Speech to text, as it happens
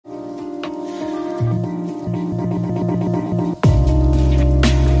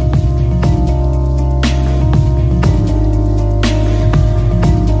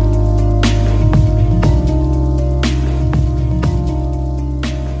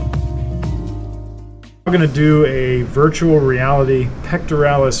We're going to do a virtual reality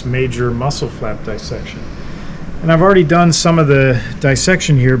pectoralis major muscle flap dissection. And I've already done some of the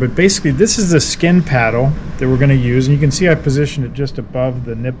dissection here, but basically this is the skin paddle that we're going to use. And you can see I positioned it just above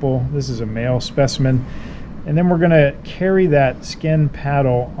the nipple. This is a male specimen. And then we're going to carry that skin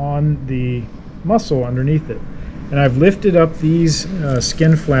paddle on the muscle underneath it. And I've lifted up these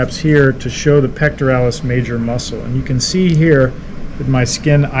skin flaps here to show the pectoralis major muscle. And you can see here that my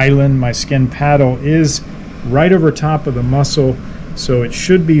skin island, my skin paddle is right over top of the muscle, so it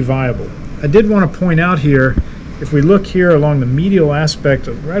should be viable. I did want to point out here, if we look here along the medial aspect,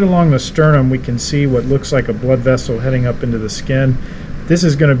 right along the sternum, we can see what looks like a blood vessel heading up into the skin. This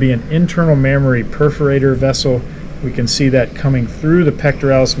is going to be an internal mammary perforator vessel. We can see that coming through the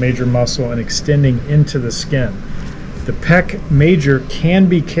pectoralis major muscle and extending into the skin. The pec major can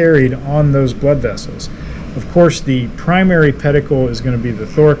be carried on those blood vessels. Of course, the primary pedicle is going to be the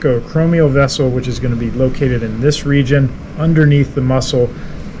thoracoacromial vessel, which is going to be located in this region underneath the muscle,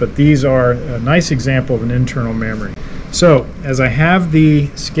 but these are a nice example of an internal mammary. So, as I have the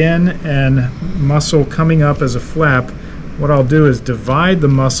skin and muscle coming up as a flap, what I'll do is divide the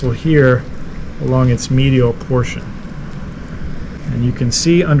muscle here along its medial portion. And you can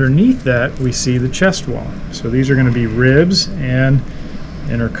see underneath that we see the chest wall. So these are going to be ribs and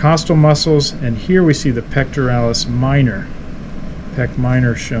intercostal muscles, and here we see the pectoralis minor, pec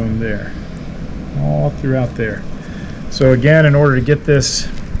minor shown there, all throughout there. So again, in order to get this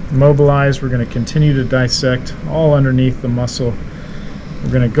mobilized, we're going to continue to dissect all underneath the muscle.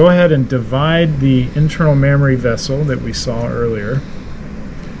 We're going to go ahead and divide the internal mammary vessel that we saw earlier,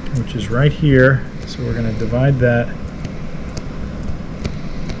 which is right here. So we're going to divide that,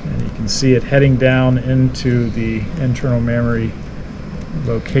 and you can see it heading down into the internal mammary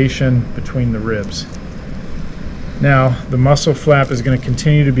location between the ribs. Now the muscle flap is going to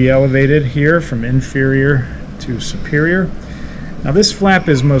continue to be elevated here from inferior to superior. Now this flap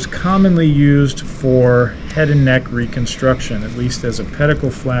is most commonly used for head and neck reconstruction, at least as a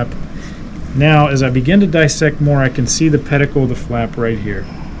pedicle flap. Now as I begin to dissect more, I can see the pedicle of the flap right here.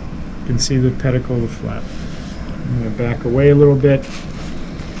 You can see the pedicle of the flap. I'm going to back away a little bit.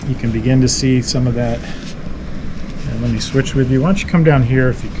 You can begin to see some of that. And let me switch with you. Why don't you come down here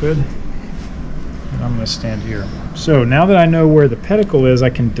if you could? And I'm going to stand here. So now that I know where the pedicle is, I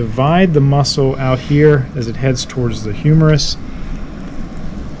can divide the muscle out here as it heads towards the humerus.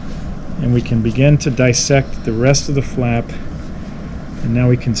 And we can begin to dissect the rest of the flap. And now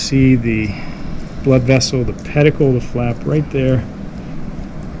we can see the blood vessel, the pedicle of the flap right there.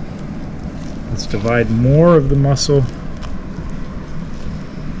 Let's divide more of the muscle.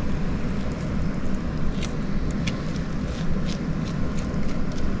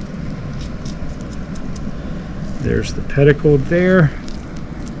 There's the pedicle there.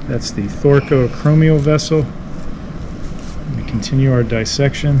 That's the thoracoacromial vessel. We continue our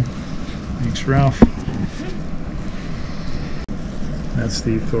dissection. Thanks, Ralph. That's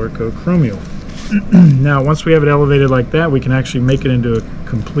the thoracoacromial. Now, once we have it elevated like that, we can actually make it into a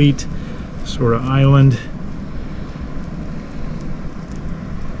complete sort of island.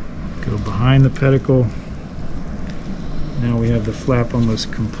 Go behind the pedicle. Now we have the flap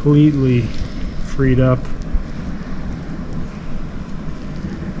almost completely freed up.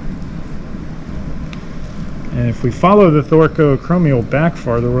 And if we follow the thoracoacromial back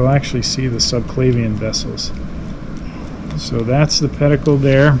farther, we'll actually see the subclavian vessels. So that's the pedicle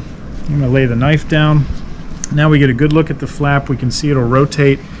there. I'm going to lay the knife down. Now we get a good look at the flap. We can see it'll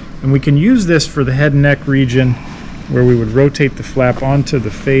rotate, and we can use this for the head and neck region where we would rotate the flap onto the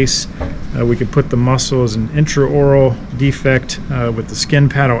face. We could put the muscle as an intraoral defect with the skin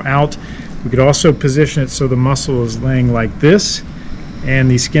paddle out. We could also position it so the muscle is laying like this,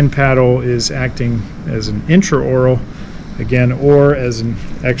 and the skin paddle is acting as an intraoral, again, or as an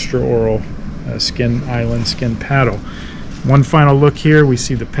extraoral skin island, skin paddle. One final look here, we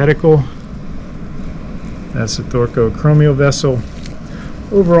see the pedicle. That's the thoracoacromial vessel.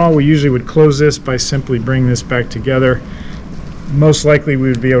 Overall, we usually would close this by simply bringing this back together. Most likely we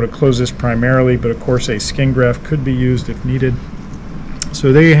would be able to close this primarily, but of course a skin graft could be used if needed.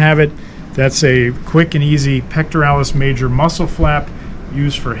 So there you have it. That's a quick and easy pectoralis major muscle flap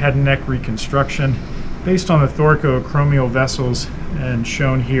used for head and neck reconstruction based on the thoracoacromial vessels and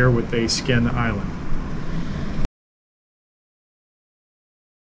shown here with a skin island.